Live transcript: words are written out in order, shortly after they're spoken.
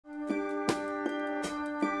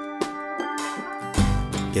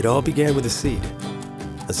It all began with a seed,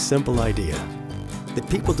 a simple idea that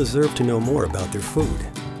people deserve to know more about their food.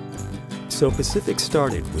 So Pacific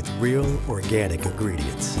started with real organic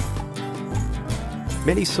ingredients.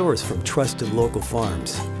 Many sourced from trusted local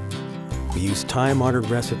farms. We use time-honored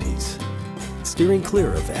recipes, steering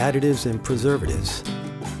clear of additives and preservatives,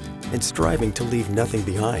 and striving to leave nothing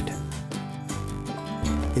behind.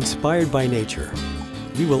 Inspired by nature,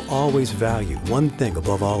 we will always value one thing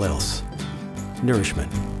above all else: nourishment.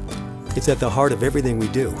 It's at the heart of everything we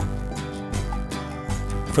do.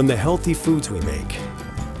 From the healthy foods we make,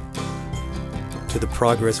 to the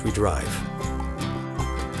progress we drive.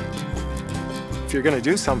 If you're going to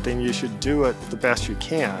do something, you should do it the best you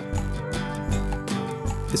can.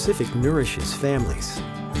 Pacific nourishes families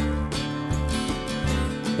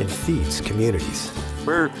and feeds communities.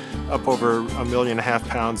 We're up over 1.5 million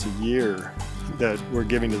pounds a year that we're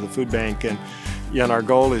giving to the food bank, and our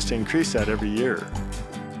goal is to increase that every year.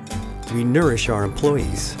 We nourish our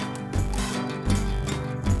employees.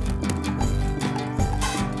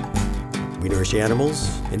 We nourish animals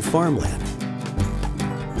and farmland.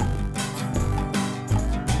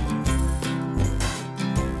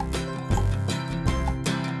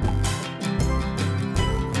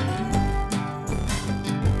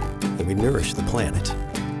 And we nourish the planet.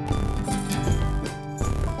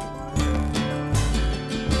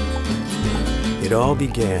 It all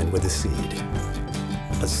began with a seed,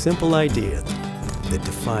 a simple idea that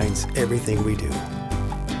defines everything we do.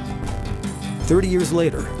 30 years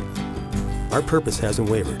later, our purpose hasn't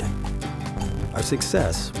wavered. Our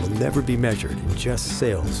success will never be measured in just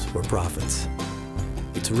sales or profits.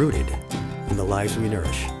 It's rooted in the lives we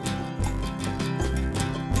nourish.